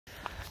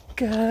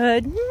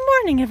Good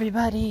morning,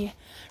 everybody.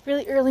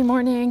 Really early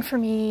morning for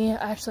me.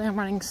 Actually, I'm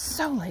running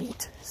so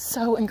late,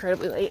 so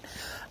incredibly late.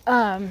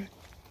 But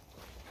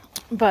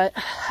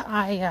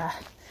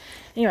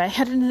anyway,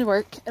 headed into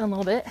work in a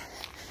little bit.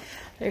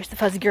 There's the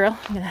fuzzy girl.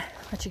 I'm gonna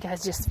let you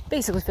guys just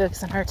basically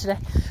focus on her today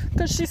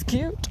because she's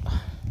cute.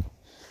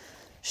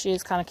 She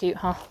is kind of cute,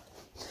 huh?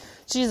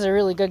 She's a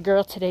really good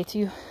girl today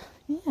too.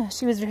 Yeah,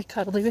 she was very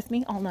cuddly with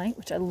me all night,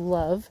 which I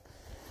love.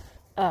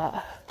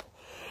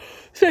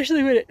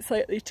 Especially when it's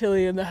slightly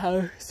chilly in the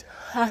house.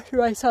 After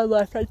my son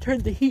left, I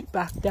turned the heat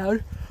back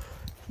down.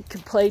 He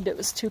complained it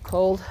was too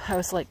cold. I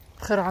was like,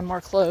 put on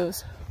more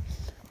clothes.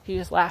 He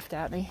just laughed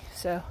at me.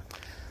 So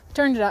I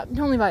turned it up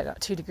only by about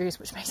 2 degrees,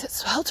 which makes it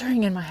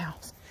sweltering in my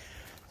house.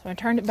 So I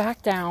turned it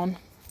back down.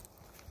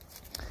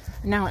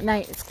 And now at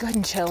night, it's good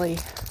and chilly.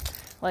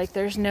 Like,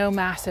 there's no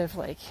massive,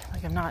 like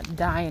I'm not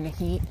dying of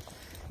heat,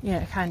 you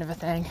know, kind of a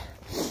thing.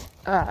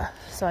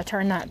 So I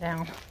turned that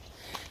down.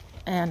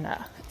 And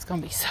it's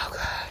gonna be so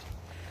good.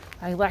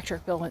 My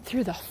electric bill went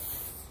through the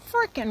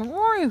freaking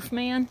roof,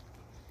 man.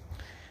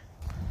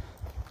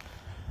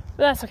 But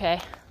that's okay,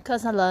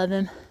 because I love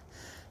him.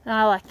 And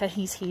I like that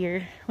he's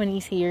here. When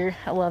he's here,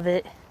 I love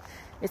it.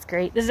 It's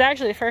great. This is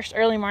actually the first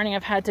early morning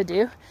I've had to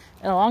do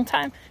in a long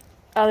time,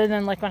 other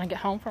than like when I get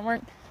home from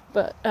work.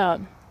 But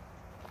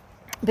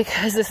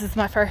because this is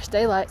my first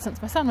daylight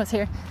since my son was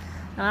here,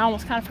 and I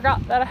almost kind of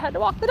forgot that I had to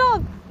walk the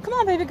dog. Come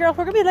on, baby girl,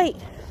 we're gonna be late.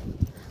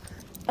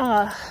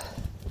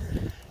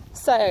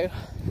 So,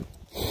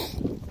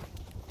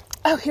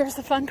 oh, here's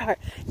the fun part.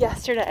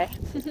 Yesterday,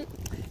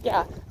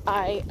 yeah,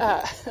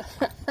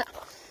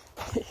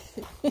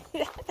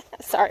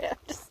 sorry, I'm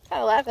just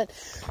kind of laughing.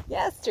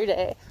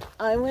 Yesterday,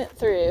 I went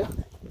through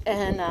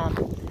and,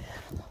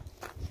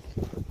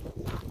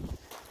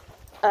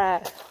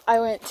 I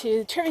went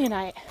to trivia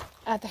night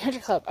at the country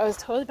club. I was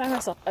totally by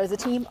myself. I was a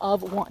team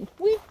of one.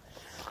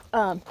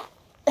 And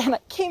I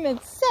came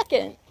in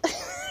second.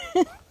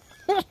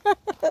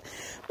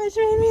 Which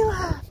made me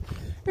laugh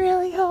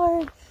really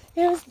hard.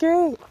 It was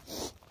great.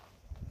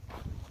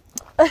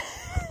 I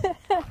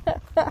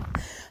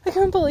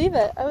couldn't believe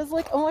it. I was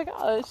like, oh my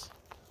gosh.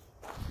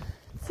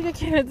 See, I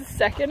came in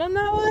second on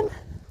that one.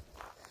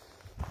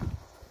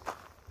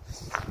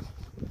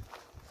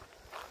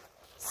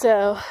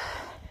 So,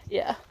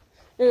 yeah.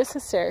 It was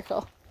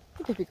hysterical.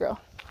 Hey, baby girl.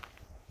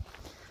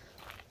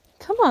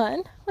 Come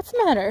on. What's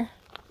the matter?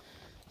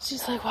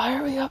 She's like, why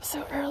are we up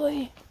so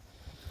early?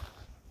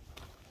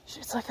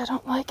 She's like, I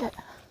don't like it.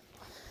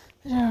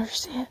 I don't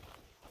understand.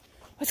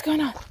 What's going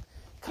on?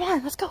 Come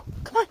on, let's go.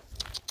 Come on.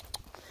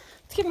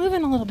 Let's get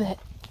moving a little bit.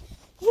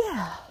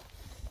 Yeah.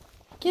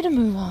 Get a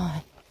move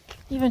on.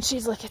 Even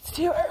she's like, it's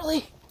too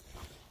early.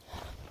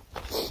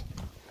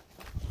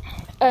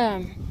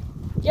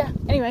 Yeah,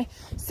 anyway.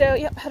 So,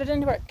 yep, headed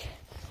into work.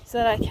 So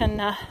that I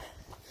can,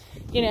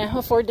 you know,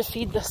 afford to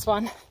feed this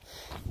one.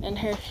 And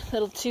her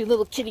two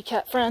little kitty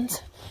cat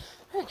friends.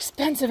 They're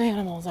expensive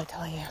animals, I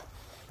tell you.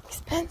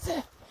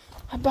 Expensive.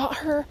 I bought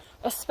her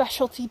a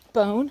specialty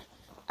bone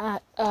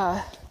at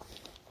PetSmart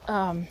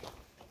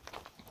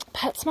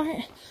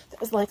that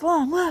was like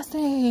long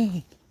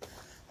lasting.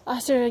 I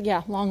said,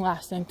 yeah, long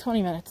lasting,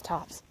 20 minutes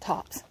tops.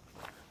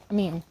 I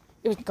mean,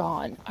 it was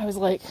gone. I was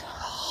like,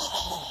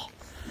 oh.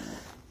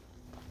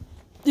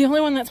 The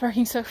only one that's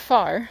working so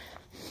far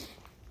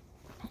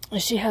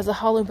is she has a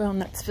hollow bone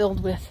that's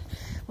filled with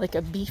like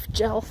a beef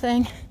gel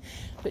thing,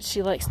 but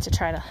she likes to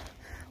try to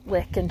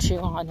lick and chew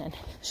on, and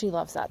she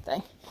loves that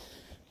thing.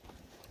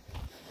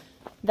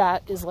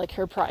 That is like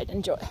her pride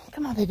and joy.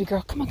 Come on, baby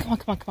girl. Come on. We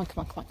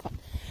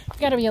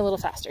gotta be a little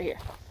faster here.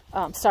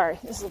 Sorry,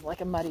 this is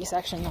like a muddy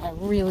section and I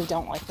really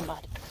don't like the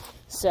mud.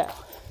 So,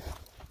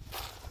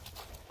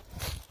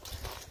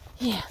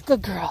 yeah,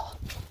 good girl.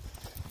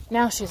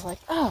 Now she's like,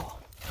 oh,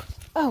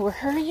 we're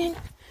hurrying?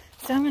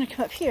 So I'm gonna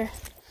come up here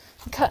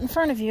and cut in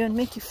front of you and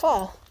make you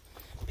fall.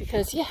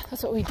 Because, yeah,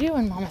 that's what we do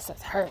when Mama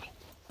says hurry.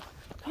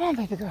 Come on,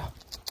 baby girl.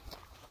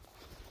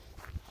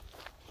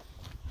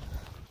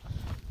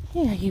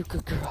 Yeah, you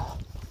good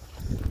girl.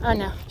 Oh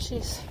no,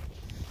 she's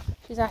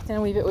acting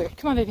a wee bit weird.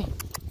 Come on, baby.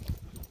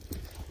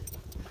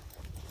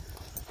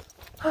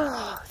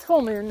 Oh, it's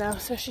full moon now,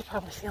 so she's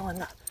probably feeling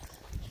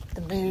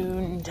the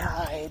moon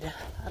tide.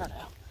 I don't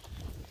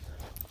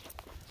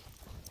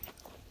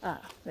know.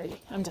 Maybe.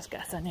 I'm just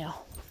guessing, yeah.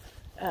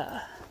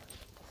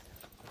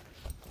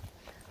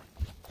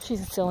 She's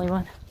a silly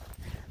one.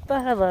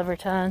 But I love her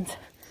tons.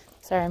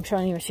 Sorry, I'm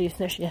showing you where she is.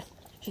 There she is.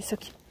 She's so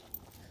cute.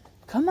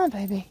 Come on,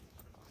 baby.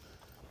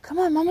 Come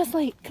on, Mama's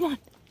late. Come on.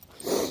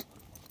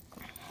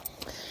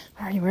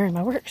 I'm already wearing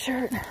my work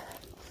shirt.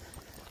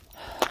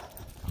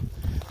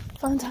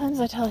 Fun times,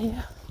 I tell you.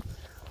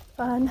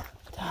 Fun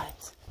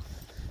times.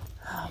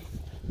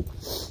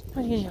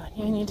 What are you doing?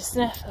 You need to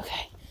sniff?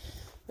 Okay.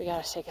 We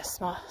gotta take a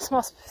small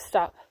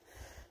stop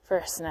for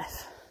a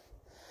sniff.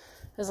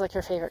 This is like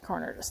her favorite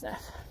corner to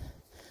sniff.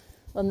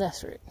 On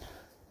this route.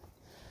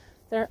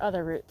 There are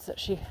other routes that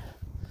she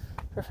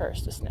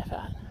prefers to sniff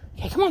at.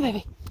 Okay, come on,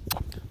 baby.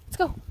 Let's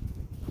go.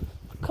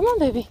 Come on,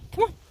 baby.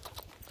 Come on.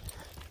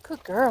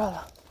 Good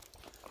girl.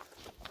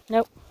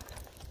 Nope.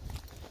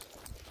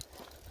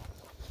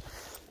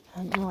 I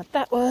don't know what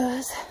that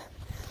was.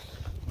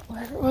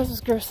 Whatever it was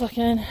gross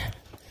looking.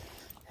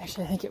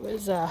 Actually, I think it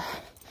was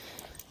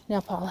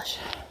nail polish.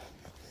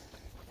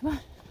 Come on.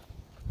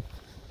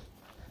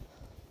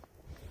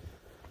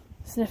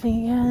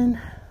 Sniffing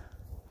again.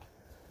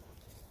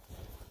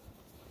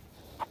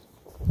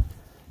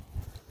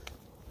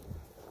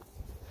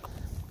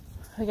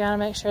 We gotta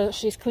make sure that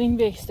she's queen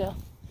bee still.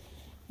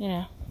 You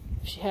know,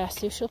 if she has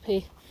to, she'll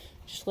pee.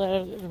 Just let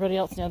everybody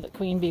else know that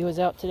queen bee was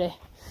out today.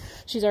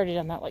 She's already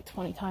done that like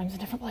 20 times in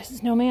different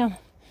places. No, ma'am.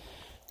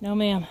 No,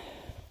 ma'am.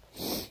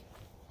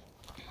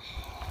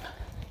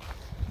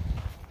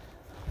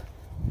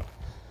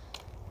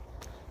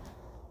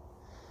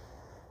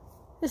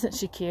 Isn't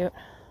she cute?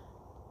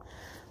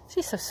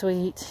 She's so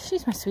sweet.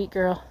 She's my sweet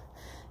girl.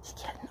 She's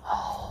getting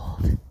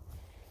old.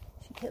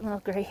 She's getting little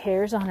gray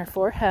hairs on her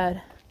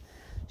forehead.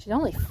 She's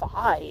only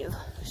 5.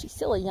 She's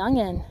still a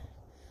youngin'.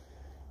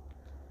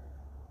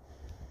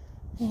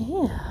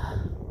 Yeah.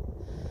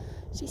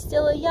 She's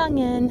still a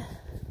youngin'.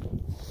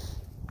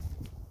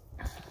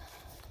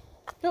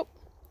 Nope.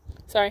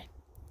 Sorry.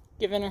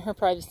 Giving her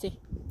privacy.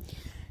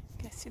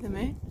 You guys see the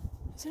moon?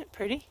 Isn't it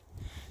pretty?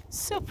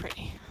 So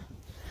pretty.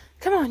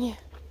 Come on, you.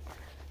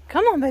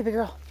 Come on, baby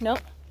girl. Nope.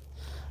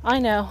 I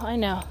know, I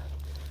know.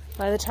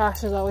 By the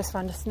trash is always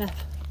fun to sniff.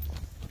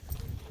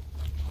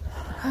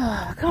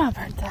 Oh, come on,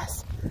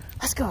 princess.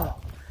 Let's go.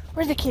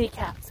 Where are the kitty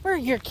cats? Where are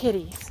your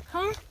kitties?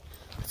 Huh?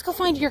 Let's go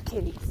find your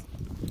kitties.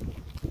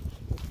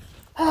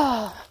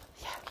 Oh,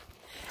 yeah.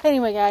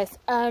 Anyway, guys,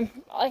 like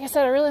I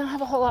said, I really don't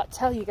have a whole lot to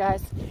tell you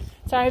guys.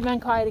 Sorry I've been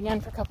quiet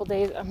again for a couple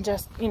days. I'm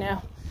just, you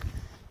know,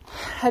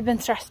 I've been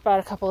stressed about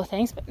a couple of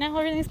things, but now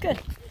everything's good.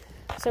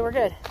 So we're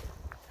good.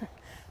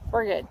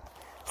 We're good.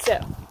 So,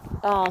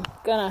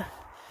 gonna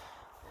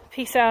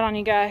peace out on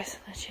you guys.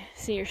 Let you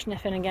see your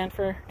sniffing again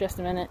for just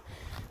a minute.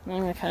 And I'm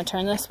gonna kind of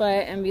turn this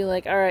way and be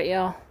like, all right,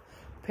 y'all.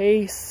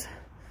 Peace.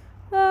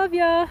 Love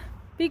ya.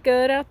 Be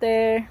good out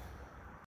there.